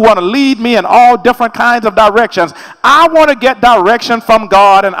philosophies who want to lead me in all different kinds of directions. I want to get direction from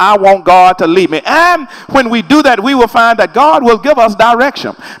God, and I want God to lead me. And when we do that, we will find that God will give us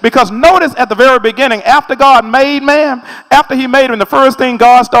direction. Because notice at the very beginning, after God made man, after he made him, the first thing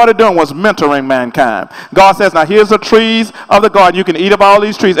God started doing was mentoring mankind. God says, now here's the trees of the garden. You can eat of all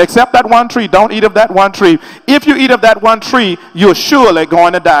these trees except that one tree. Don't eat of that one tree. If you eat of that one tree, you're surely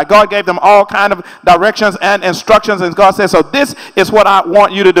going to die. God gave them all kind of directions and instructions, and God says, so this is what I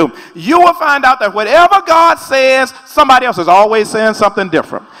want you to do. You will find out that whatever God says, somebody else is always saying something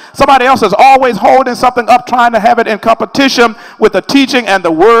different. Somebody else is always holding something up, trying to have it in competition with the teaching and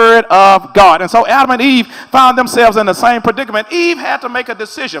the word of God. And so Adam and Eve found themselves in the same predicament. Eve had to make a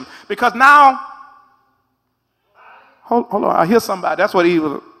decision, because now, hold on, I hear somebody. That's what Eve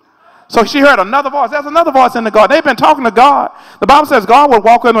was. So she heard another voice. There's another voice in the garden. They've been talking to God. The Bible says God would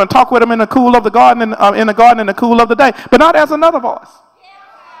walk in and talk with them in the cool of the garden, in the cool of the day. But now there's another voice.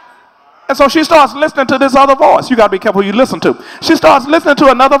 And so she starts listening to this other voice. You got to be careful who you listen to. She starts listening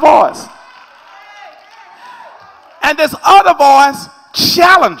to another voice. And this other voice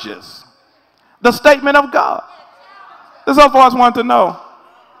challenges the statement of God. This other voice wanted to know,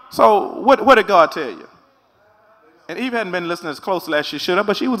 so what did God tell you? And Eve hadn't been listening as closely as she should have,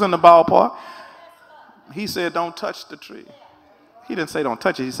 but she was in the ballpark. He said, don't touch the tree. He didn't say don't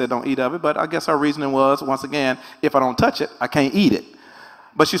touch it. He said don't eat of it. But I guess her reasoning was, once again, if I don't touch it, I can't eat it.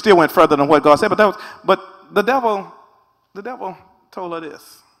 But she still went further than what God said. But the devil told her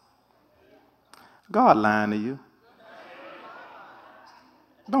this. God lying to you.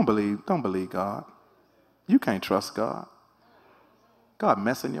 Don't believe God. You can't trust God. God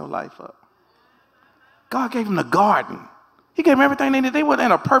messing your life up. God gave him the garden. He gave them everything they needed. They were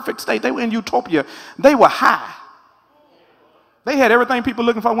in a perfect state. They were in utopia. They were high. They had everything people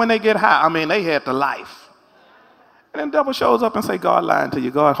looking for when they get high. I mean, they had the life. And then the devil shows up and say, God lying to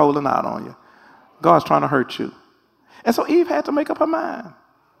you. God holding out on you. God's trying to hurt you. And so Eve had to make up her mind.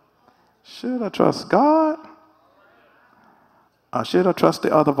 Should I trust God? Or should I trust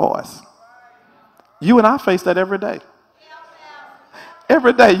the other voice? You and I face that every day.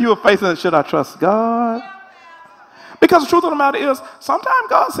 Every day you are facing, should I trust God? Because the truth of the matter is, sometimes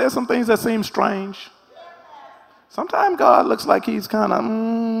God says some things that seem strange. Sometimes God looks like he's kind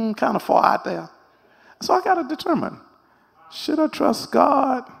of far out there. So I got to determine, should I trust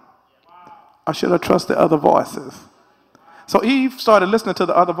God or should I trust the other voices? So Eve started listening to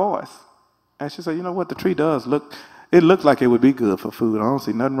the other voice. And she said, you know what, the tree does look, it looked like it would be good for food. I don't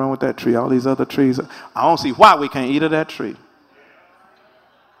see nothing wrong with that tree. All these other trees, I don't see why we can't eat of that tree.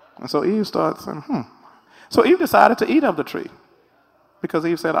 And so Eve started saying, So Eve decided to eat of the tree because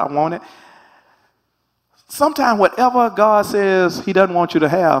Eve said, I want it. Sometimes whatever God says he doesn't want you to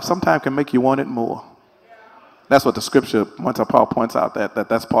have, sometimes can make you want it more. That's what the scripture, Paul points out,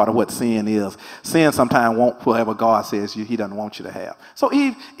 that's part of what sin is. Sin sometimes won't whatever God says he doesn't want you to have. So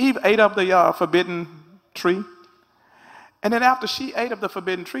Eve ate of the forbidden tree. And then after she ate of the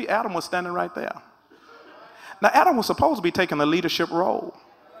forbidden tree, Adam was standing right there. Now, Adam was supposed to be taking a leadership role.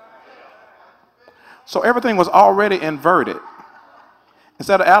 So everything was already inverted.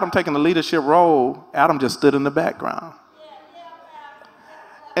 Instead of Adam taking the leadership role, Adam just stood in the background.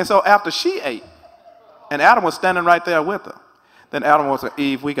 And so after she ate, and Adam was standing right there with her, then Adam was like,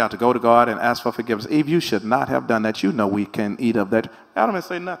 Eve, we got to go to God and ask for forgiveness. Eve, you should not have done that. You know we can eat of that. Adam didn't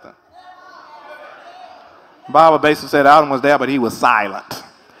say nothing. The Bible basically said Adam was there, but he was silent.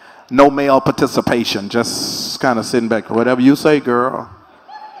 No male participation, just kind of sitting back. Whatever you say, girl.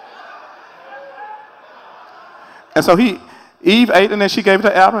 And so Eve ate, and then she gave it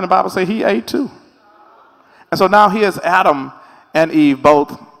to Adam, and the Bible says he ate too. And so now here's Adam and Eve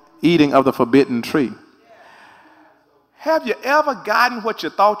both eating of the forbidden tree. Have you ever gotten what you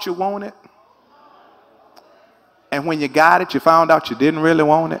thought you wanted? And when you got it, you found out you didn't really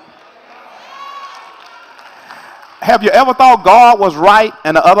want it? Have you ever thought God was right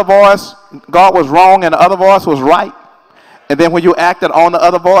and the other voice, God was wrong and the other voice was right? And then when you acted on the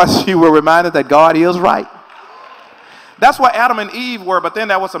other voice, you were reminded that God is right? That's what Adam and Eve were, but then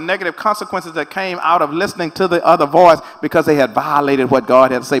there were some negative consequences that came out of listening to the other voice because they had violated what God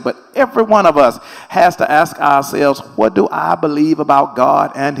had to say. But every one of us has to ask ourselves, what do I believe about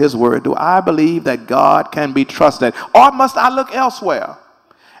God and his word? Do I believe that God can be trusted? Or must I look elsewhere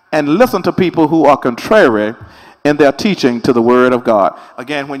and listen to people who are contrary in their teaching to the word of God?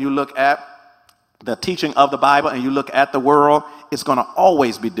 Again, when you look at the teaching of the Bible and you look at the world, it's going to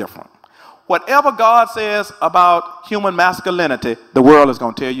always be different. Whatever God says about human masculinity, the world is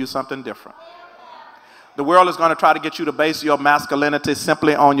going to tell you something different. The world is going to try to get you to base your masculinity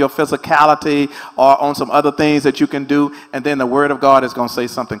simply on your physicality or on some other things that you can do, and then the word of God is going to say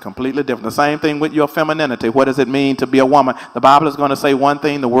something completely different. The same thing with your femininity. What does it mean to be a woman? The Bible is going to say one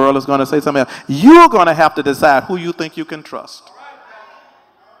thing, the world is going to say something else. You're going to have to decide who you think you can trust.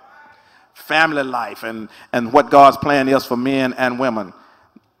 Family life and what God's plan is for men and women.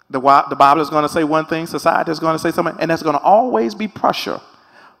 The Bible is going to say one thing, society is going to say something, and there's going to always be pressure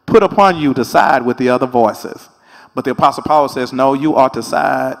put upon you to side with the other voices. But the Apostle Paul says, no, you are to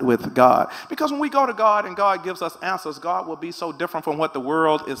side with God. Because when we go to God and God gives us answers, God will be so different from what the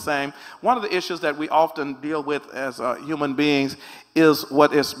world is saying. One of the issues that we often deal with as human beings is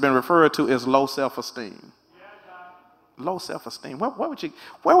what has been referred to as low self-esteem. Low self-esteem.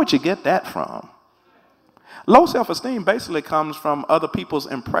 Where would you get that from? Low self-esteem basically comes from other people's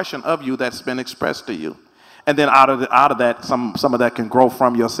impression of you that's been expressed to you. And then out of that, some of that can grow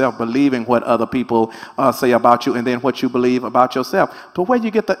from yourself, believing what other people say about you and then what you believe about yourself. But where you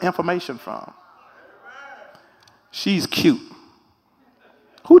get the information from? She's cute.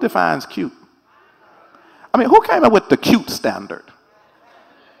 Who defines cute? I mean, who came up with the cute standard?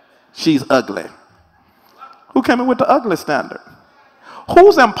 She's ugly. Who came up with the ugly standard?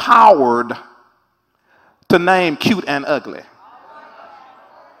 Who's empowered to name cute and ugly?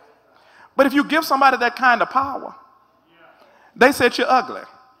 But if you give somebody that kind of power, they said you're ugly.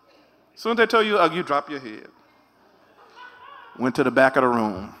 As soon as they tell you ugly, you drop your head. Went to the back of the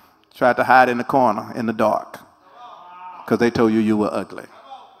room, tried to hide in the corner in the dark because they told you were ugly.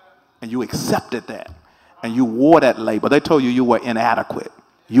 And you accepted that. And you wore that label. They told you were inadequate.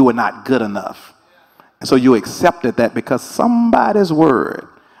 You were not good enough. And so you accepted that because somebody's word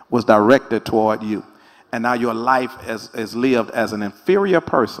was directed toward you. And now your life is lived as an inferior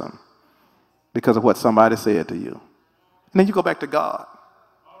person because of what somebody said to you. And then you go back to God.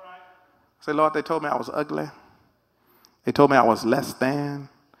 Say, Lord, they told me I was ugly. They told me I was less than.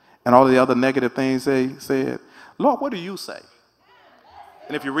 And all the other negative things they said. Lord, what do you say?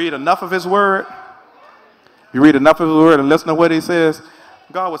 And if you read enough of his word, and listen to what he says,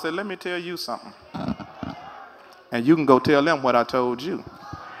 God will say, let me tell you something. And you can go tell them what I told you.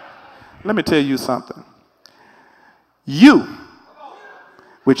 Let me tell you something. You,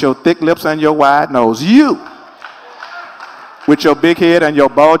 with your thick lips and your wide nose, you, with your big head and your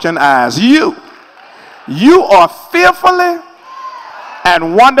bulging eyes, you are fearfully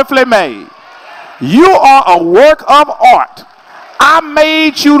and wonderfully made. You are a work of art. I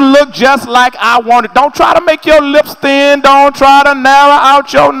made you look just like I wanted. Don't try to make your lips thin. Don't try to narrow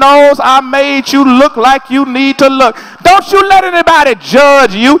out your nose. I made you look like you need to look. Don't you let anybody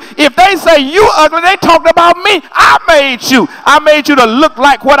judge you. If they say you ugly, they talking about me. I made you. I made you to look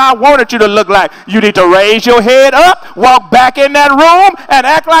like what I wanted you to look like. You need to raise your head up, walk back in that room, and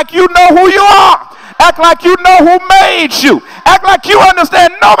act like you know who you are. Act like you know who made you. Act like you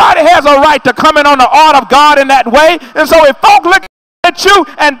understand nobody has a right to come in on the art of God in that way. And so if folk look at you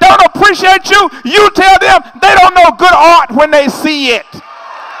and don't appreciate you, you tell them they don't know good art when they see it.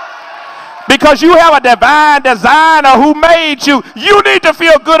 Because you have a divine designer who made you. You need to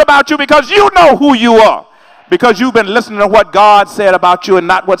feel good about you because you know who you are. Because you've been listening to what God said about you and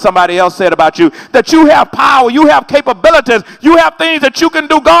not what somebody else said about you. That you have power, you have capabilities, you have things that you can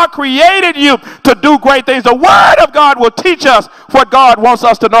do. God created you to do great things. The Word of God will teach us what God wants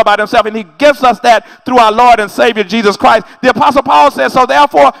us to know about himself, and he gives us that through our Lord and Savior Jesus Christ. The Apostle Paul says, so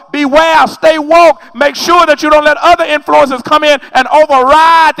therefore beware, stay woke, make sure that you don't let other influences come in and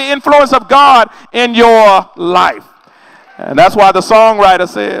override the influence of God in your life. And that's why the songwriter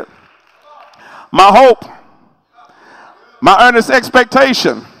said, my hope, my earnest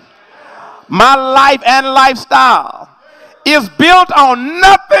expectation, my life and lifestyle is built on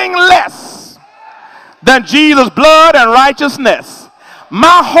nothing less than Jesus' blood and righteousness.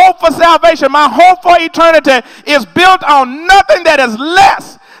 My hope for salvation, my hope for eternity is built on nothing that is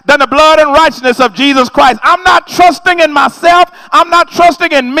less than the blood and righteousness of Jesus Christ. I'm not trusting in myself. I'm not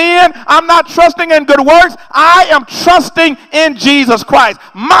trusting in men. I'm not trusting in good works. I am trusting in Jesus Christ.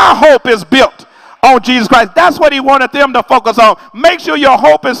 My hope is built on Jesus Christ. That's what he wanted them to focus on. Make sure your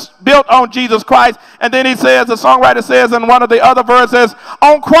hope is built on Jesus Christ. And then he says, the songwriter says in one of the other verses,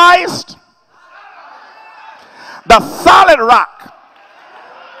 on Christ, the solid rock,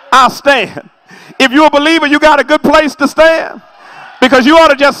 I'll stand. If you're a believer, you got a good place to stand, because you ought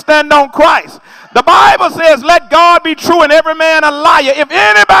to just stand on Christ. The Bible says, let God be true and every man a liar. If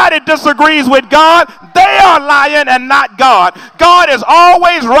anybody disagrees with God, they are lying and not God. God is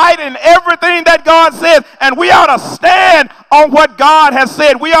always right in everything that God says, and we ought to stand on what God has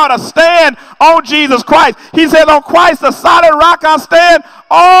said. We ought to stand on Jesus Christ. He says, on Christ, the solid rock I stand,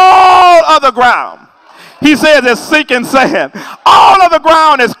 all other ground, he says, is sinking sand. All of the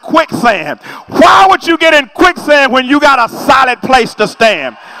ground is quicksand. Why would you get in quicksand when you got a solid place to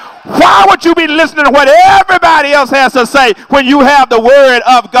stand? Why would you be listening to what everybody else has to say when you have the Word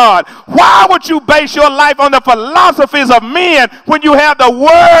of God? Why would you base your life on the philosophies of men when you have the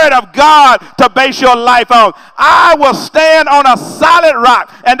Word of God to base your life on? I will stand on a solid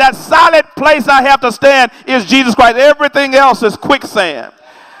rock, and that solid place I have to stand is Jesus Christ. Everything else is quicksand.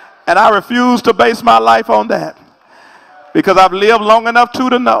 And I refuse to base my life on that, because I've lived long enough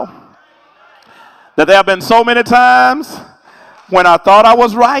to know that there have been so many times when I thought I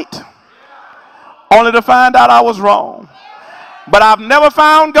was right, only to find out I was wrong. But I've never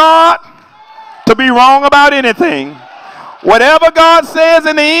found God to be wrong about anything. Whatever God says,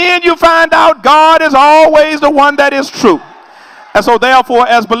 in the end, you find out God is always the one that is true. And so therefore,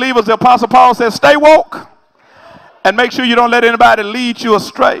 as believers, the Apostle Paul says, stay woke and make sure you don't let anybody lead you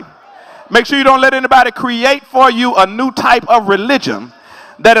astray. Make sure you don't let anybody create for you a new type of religion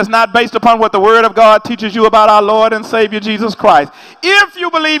that is not based upon what the Word of God teaches you about our Lord and Savior Jesus Christ. If you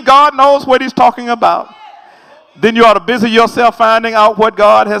believe God knows what he's talking about, then you ought to busy yourself finding out what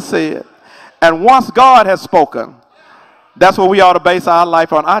God has said. And once God has spoken, that's what we ought to base our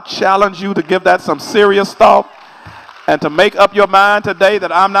life on. I challenge you to give that some serious thought and to make up your mind today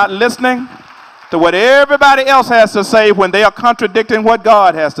that I'm not listening to what everybody else has to say when they are contradicting what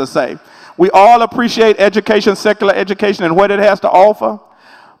God has to say. We all appreciate education, secular education, and what it has to offer.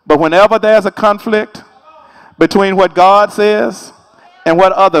 But whenever there's a conflict between what God says and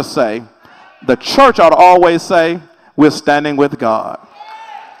what others say, the church ought to always say, we're standing with God.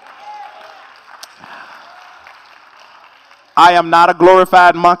 I am not a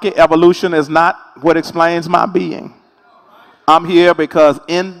glorified monkey. Evolution is not what explains my being. I'm here because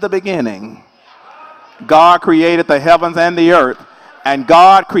in the beginning, God created the heavens and the earth, and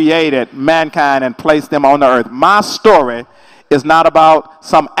God created mankind and placed them on the earth. My story is not about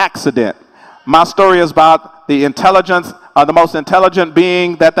some accident. My story is about the intelligence of the most intelligent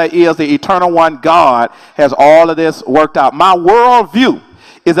being that there is, the eternal one. God has all of this worked out. My worldview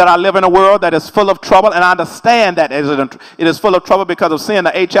is that I live in a world that is full of trouble, and I understand that it is full of trouble because of sin.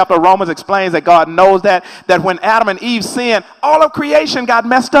 The 8th chapter of Romans explains that God knows that when Adam and Eve sinned, all of creation got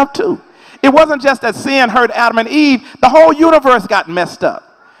messed up too. It wasn't just that sin hurt Adam and Eve, the whole universe got messed up.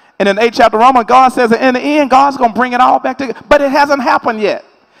 And in the 8th chapter of Romans, God says that in the end, God's going to bring it all back together. But it hasn't happened yet.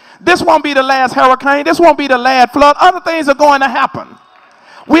 This won't be the last hurricane. This won't be the last flood. Other things are going to happen.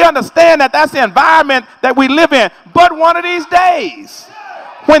 We understand that that's the environment that we live in. But one of these days,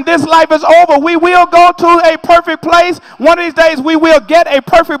 when this life is over, we will go to a perfect place. One of these days, we will get a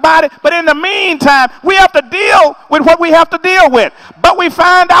perfect body. But in the meantime, we have to deal with what we have to deal with. But we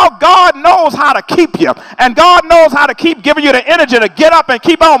find out God knows how to keep you. And God knows how to keep giving you the energy to get up and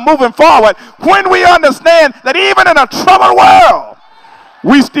keep on moving forward. When we understand that even in a troubled world,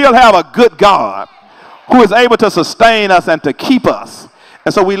 we still have a good God who is able to sustain us and to keep us.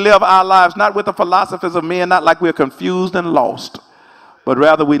 And so we live our lives not with the philosophies of men, not like we're confused and lost, but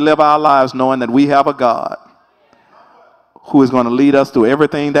rather we live our lives knowing that we have a God who is going to lead us through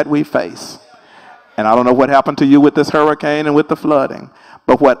everything that we face. And I don't know what happened to you with this hurricane and with the flooding,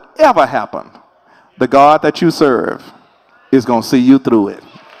 but whatever happened, the God that you serve is going to see you through it.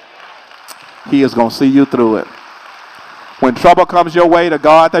 He is going to see you through it. When trouble comes your way, the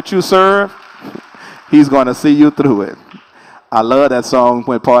God that you serve, he's going to see you through it. I love that song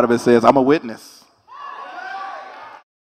when part of it says, I'm a witness.